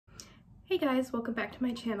Hey guys, welcome back to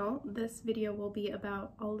my channel. This video will be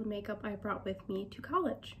about all the makeup I brought with me to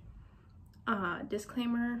college.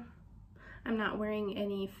 Disclaimer, I'm not wearing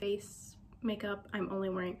any face makeup. I'm only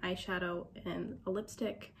wearing eyeshadow and a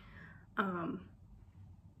lipstick. And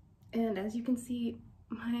as you can see,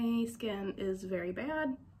 my skin is very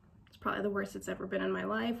bad. It's probably the worst it's ever been in my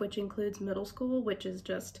life, which includes middle school, which is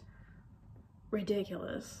just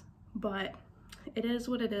ridiculous. But it is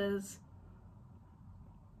what it is.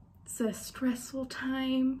 It's a stressful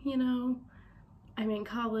time, you know. I'm in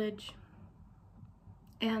college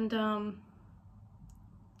and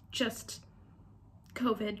just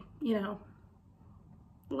COVID, you know.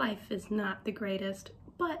 Life is not the greatest,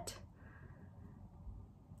 but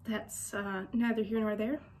that's neither here nor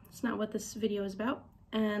there. It's not what this video is about,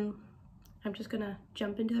 and I'm just gonna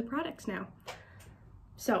jump into the products now.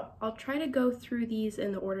 So I'll try to go through these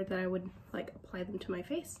in the order that I would like apply them to my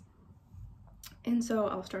face. And so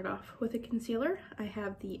I'll start off with a concealer. I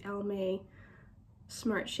have the Almay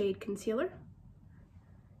Smart Shade Concealer.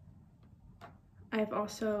 I've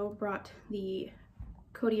also brought the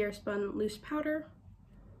Coty Airspun Loose Powder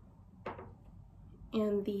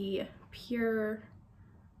and the Pure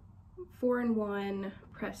 4-in-1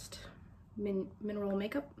 Pressed Mineral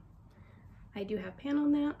Makeup. I do have pan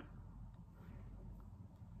on that.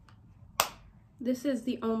 This is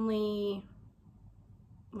the only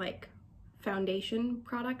foundation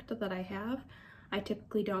product that I have. I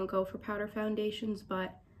typically don't go for powder foundations,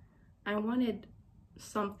 but I wanted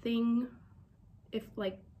something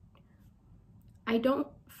I don't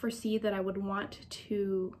foresee that I would want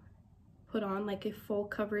to put on like a full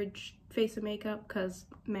coverage face of makeup because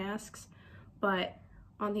masks, but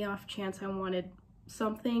on the off chance I wanted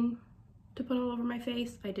something to put all over my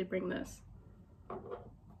face, I did bring this.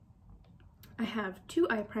 I have 2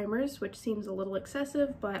 eye primers, which seems a little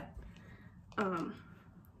excessive, but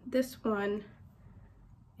this one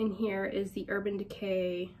in here is the Urban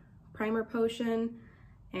Decay Primer Potion,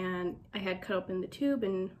 and I had cut open the tube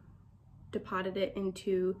and depotted it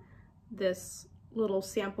into this little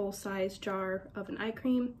sample size jar of an eye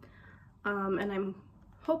cream, and I'm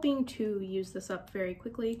hoping to use this up very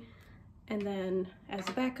quickly. And then as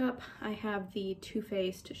a backup, I have the Too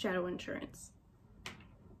Faced Shadow Insurance.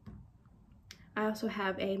 I also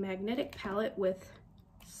have a magnetic palette with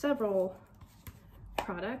several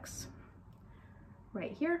products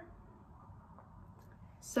right here.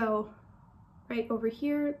 So right over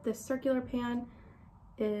here, this circular pan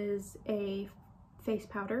is a face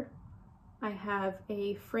powder. I have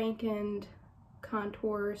a Franken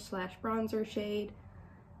contour / bronzer shade,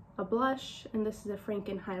 a blush, and this is a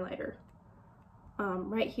Franken highlighter.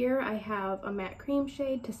 Right here I have a matte cream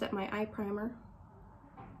shade to set my eye primer.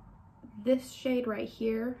 This shade right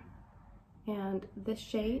here and this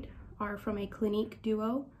shade are from a Clinique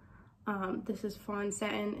duo. This is Fawn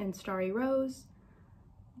Satin and Starry Rose.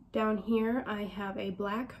 Down here I have a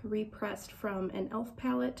black repressed from an e.l.f.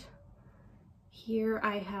 palette. Here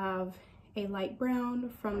I have a light brown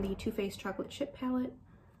from the Too Faced Chocolate Chip palette.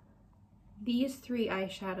 These 3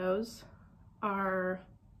 eyeshadows are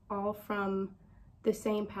all from the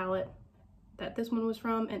same palette that this one was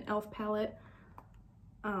from, an e.l.f. palette.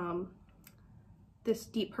 This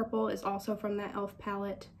deep purple is also from that e.l.f.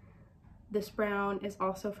 palette. This brown is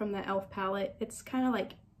also from that e.l.f. palette. It's kind of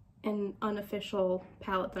like an unofficial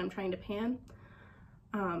palette that I'm trying to pan.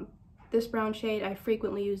 This brown shade I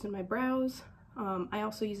frequently use in my brows. I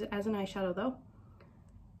also use it as an eyeshadow though.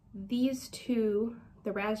 These 2,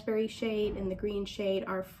 the raspberry shade and the green shade,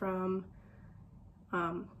 are from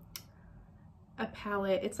a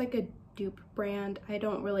palette. It's like a dupe brand. I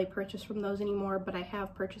don't really purchase from those anymore, but I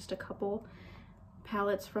have purchased a couple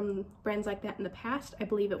palettes from brands like that in the past. I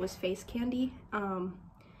believe it was Face Candy, and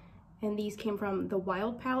these came from the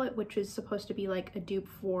Wild palette, which is supposed to be like a dupe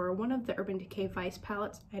for one of the Urban Decay Vice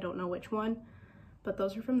palettes. I don't know which one, but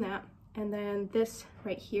those are from that. And then this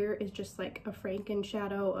right here is just like a Franken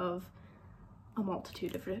shadow of a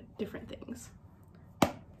multitude of different things.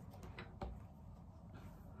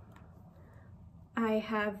 I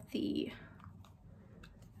have the,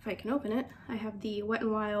 if I can open it, I have the Wet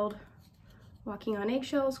n Wild Walking on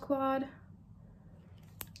Eggshells quad.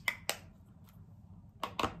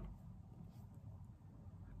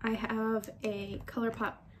 I have a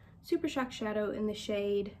ColourPop Super Shock shadow in the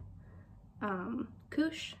shade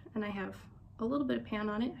Couche, and I have a little bit of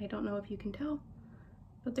pan on it. I don't know if you can tell,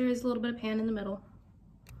 but there is a little bit of pan in the middle.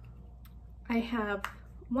 I have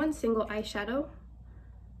 1 single eyeshadow.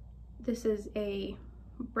 This is a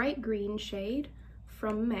bright green shade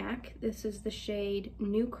from MAC. This is the shade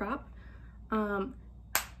New Crop.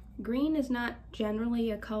 Green is not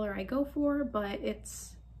generally a color I go for, but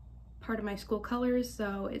it's part of my school colors,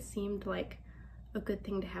 so it seemed like a good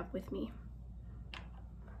thing to have with me.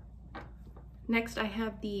 Next, I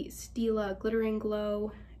have the Stila Glitter and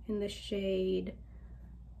Glow in the shade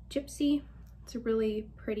Gypsy. It's a really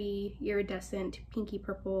pretty iridescent pinky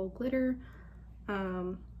purple glitter.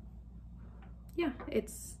 Yeah,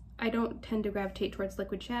 I don't tend to gravitate towards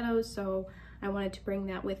liquid shadows, so I wanted to bring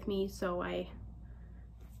that with me so I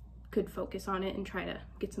could focus on it and try to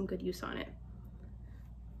get some good use on it.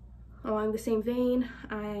 Along the same vein,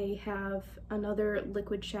 I have another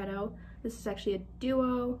liquid shadow. This is actually a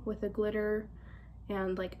duo with a glitter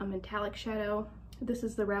and like a metallic shadow. This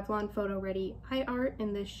is the Revlon Photo Ready Eye Art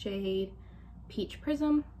in this shade Peach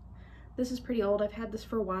Prism. This is pretty old. I've had this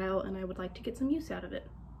for a while and I would like to get some use out of it.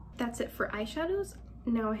 That's it for eyeshadows.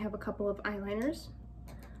 Now I have a couple of eyeliners.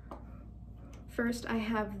 First, I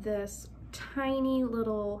have this tiny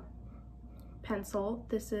little pencil.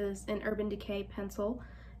 This is an Urban Decay pencil.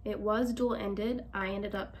 It was dual-ended. I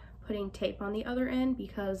ended up putting tape on the other end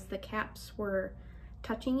because the caps were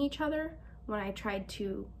touching each other when I tried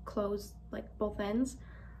to close like both ends.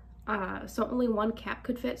 So only one cap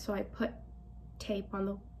could fit, so I put tape on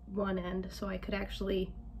the one end so I could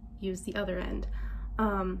actually use the other end.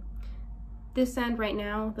 This end right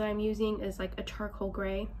now that I'm using is like a charcoal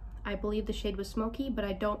gray. I believe the shade was Smoky, but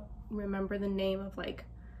I don't remember the name of like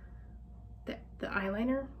the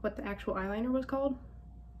eyeliner, what the actual eyeliner was called.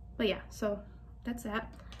 But yeah, so that's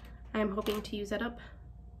that. I'm hoping to use that up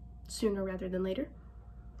sooner rather than later.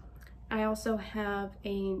 I also have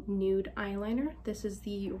a nude eyeliner. This is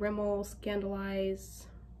the Rimmel Scandaleyes.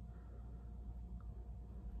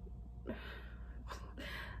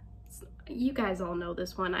 You guys all know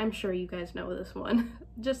this one. I'm sure you guys know this one.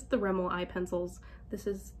 Just the Rimmel eye pencils. This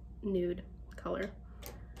is nude color.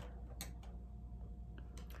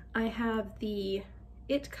 I have the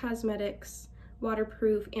IT Cosmetics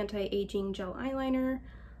Waterproof Anti-Aging Gel Eyeliner.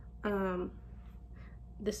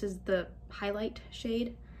 This is the highlight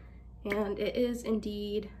shade, and it is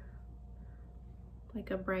indeed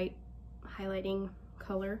like a bright highlighting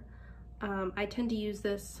color. I tend to use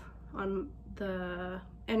this on the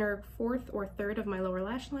inner fourth or third of my lower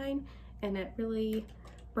lash line, and it really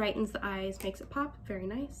brightens the eyes, makes it pop. Very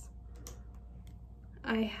nice.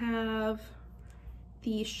 I have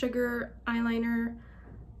the Sugar eyeliner.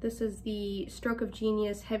 This is the Stroke of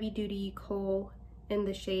Genius Heavy Duty Kohl in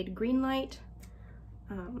the shade Green Light.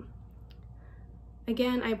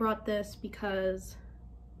 Again, I brought this because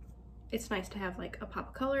it's nice to have like a pop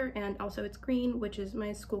of color, and also it's green, which is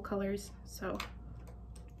my school colors, so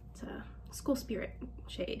it's a school spirit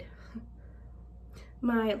shade.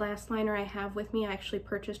 My last liner I have with me I actually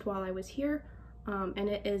purchased while I was here, and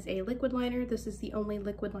it is a liquid liner. This is the only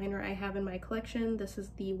liquid liner I have in my collection. This is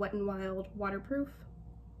the Wet n Wild Waterproof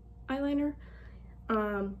eyeliner.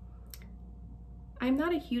 I'm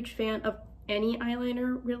not a huge fan of any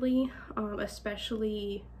eyeliner really,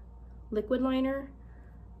 especially liquid liner,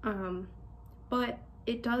 but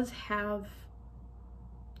it does have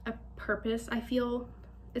a purpose. I feel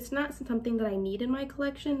it's not something that I need in my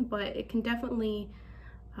collection, but it can definitely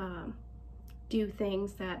do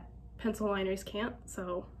things that pencil liners can't,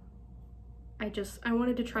 so I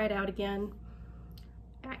wanted to try it out again.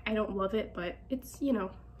 I don't love it, but it's, you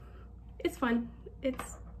know, it's fun. It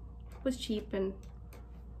was cheap and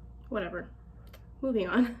whatever. Moving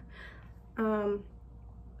on.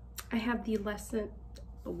 I have the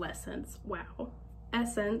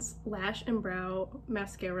Essence Lash and Brow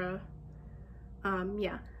Mascara.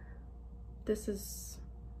 Yeah, this is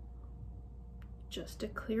just a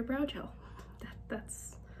clear brow gel.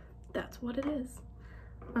 That's what it is.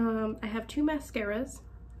 I have two mascaras.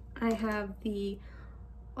 I have the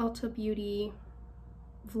Ulta Beauty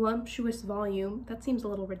Voluptuous Volume. That seems a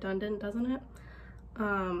little redundant, doesn't it?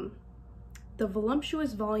 The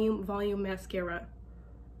Voluptuous Volume Mascara.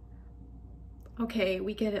 Okay,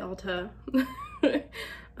 we get it, Ulta.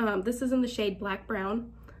 This is in the shade Black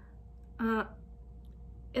Brown.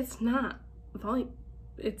 It's not volume.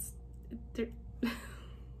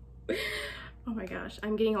 Oh my gosh,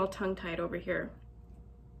 I'm getting all tongue-tied over here.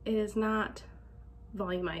 It is not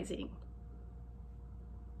volumizing.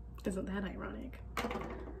 Isn't that ironic?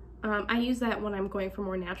 I use that when I'm going for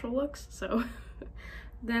more natural looks, so.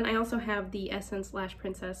 Then I also have the Essence Lash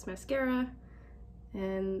Princess Mascara,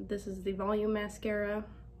 and this is the Volume Mascara.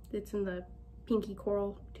 It's in the pinky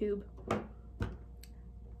coral tube.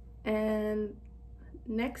 And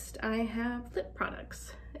next I have lip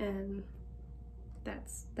products, and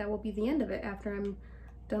that will be the end of it after I'm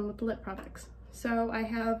done with the lip products. So I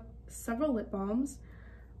have several lip balms.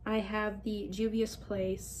 I have the Juvia's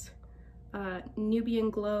Place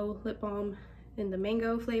Nubian Glow Lip Balm in the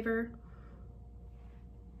mango flavor.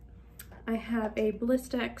 I have a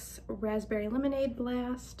Blistex Raspberry Lemonade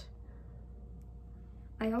Blast.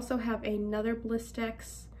 I also have another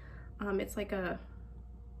Blistex. It's like a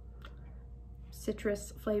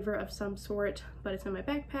citrus flavor of some sort, but it's in my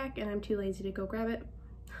backpack and I'm too lazy to go grab it.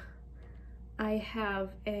 I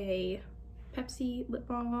have a Pepsi lip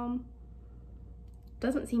balm.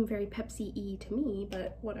 Doesn't seem very Pepsi-y to me,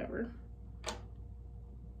 but whatever.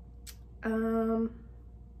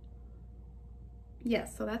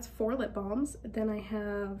 Yes, so that's 4 lip balms. Then I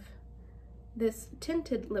have this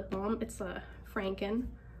tinted lip balm. It's a Franken,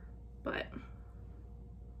 but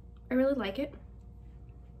I really like it.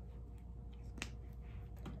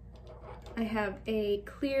 I have a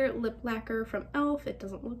clear lip lacquer from e.l.f. It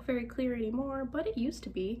doesn't look very clear anymore, but it used to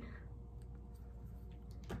be.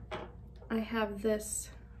 I have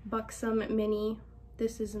this Buxom Mini.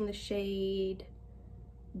 This is in the shade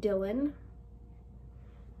Dylan.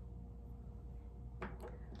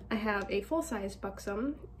 I have a full-size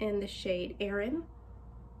Buxom in the shade Erin.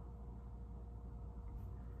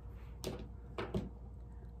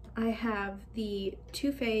 I have the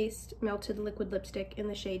Too Faced Melted Liquid Lipstick in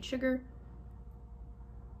the shade Sugar.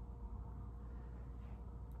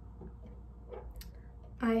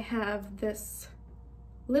 I have this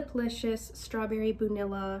Liplicious Strawberry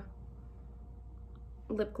Vanilla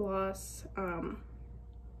lip gloss.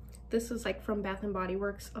 This is like from Bath & Body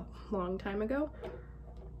Works a long time ago.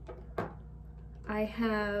 I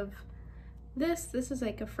have this is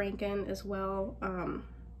like a Franken as well.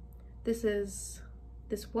 This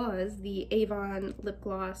was the Avon lip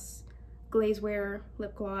gloss, Glazewear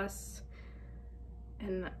lip gloss,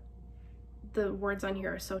 and the words on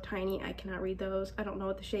here are so tiny I cannot read those. I don't know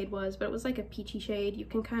what the shade was, but it was like a peachy shade. You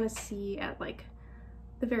can kind of see at like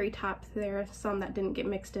the very top there some that didn't get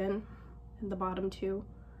mixed in, and the bottom too.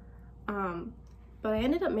 But I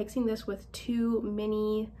ended up mixing this with 2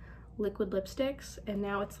 mini liquid lipsticks, and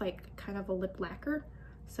now it's like kind of a lip lacquer.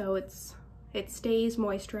 So it stays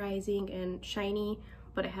moisturizing and shiny,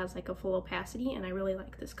 but it has like a full opacity, and I really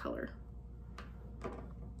like this color.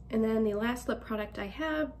 And then the last lip product I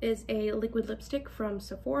have is a liquid lipstick from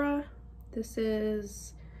Sephora. This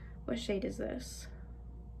is, what shade is this?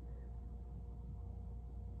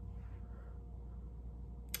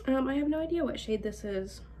 I have no idea what shade this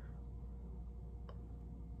is.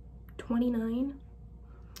 29.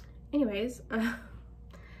 Anyways,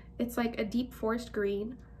 it's like a deep forest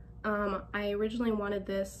green. I originally wanted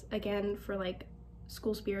this again for like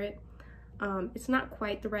school spirit. It's not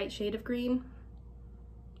quite the right shade of green,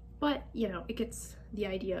 but you know, it gets the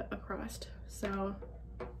idea across. So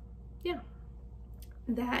yeah,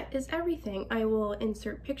 that is everything. I will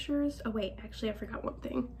insert pictures. Oh wait, actually I forgot one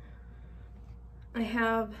thing. I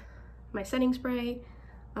have my setting spray.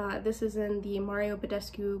 This is in the Mario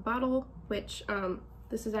Badescu bottle, which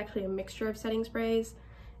this is actually a mixture of setting sprays.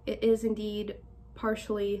 It is indeed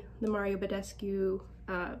partially the Mario Badescu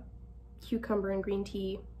cucumber and green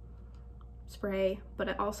tea spray, but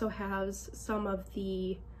it also has some of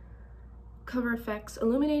the Cover FX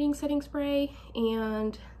illuminating setting spray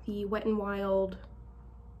and the Wet n Wild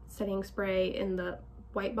setting spray in the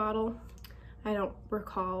white bottle. I don't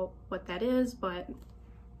recall what that is, but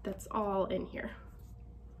that's all in here.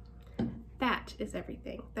 That is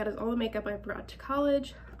everything. That is all the makeup I brought to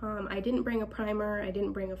college. I didn't bring a primer, I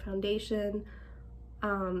didn't bring a foundation.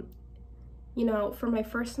 You know, for my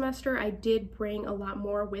first semester, I did bring a lot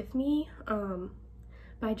more with me, but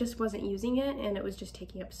I just wasn't using it, and it was just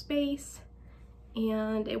taking up space,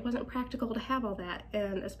 and it wasn't practical to have all that,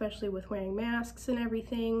 and especially with wearing masks and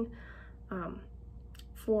everything.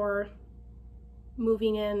 For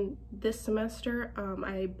moving in this semester,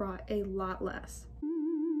 I brought a lot less.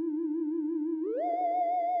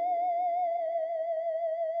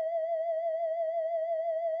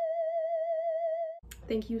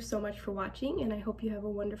 Thank you so much for watching, and I hope you have a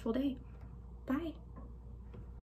wonderful day. Bye.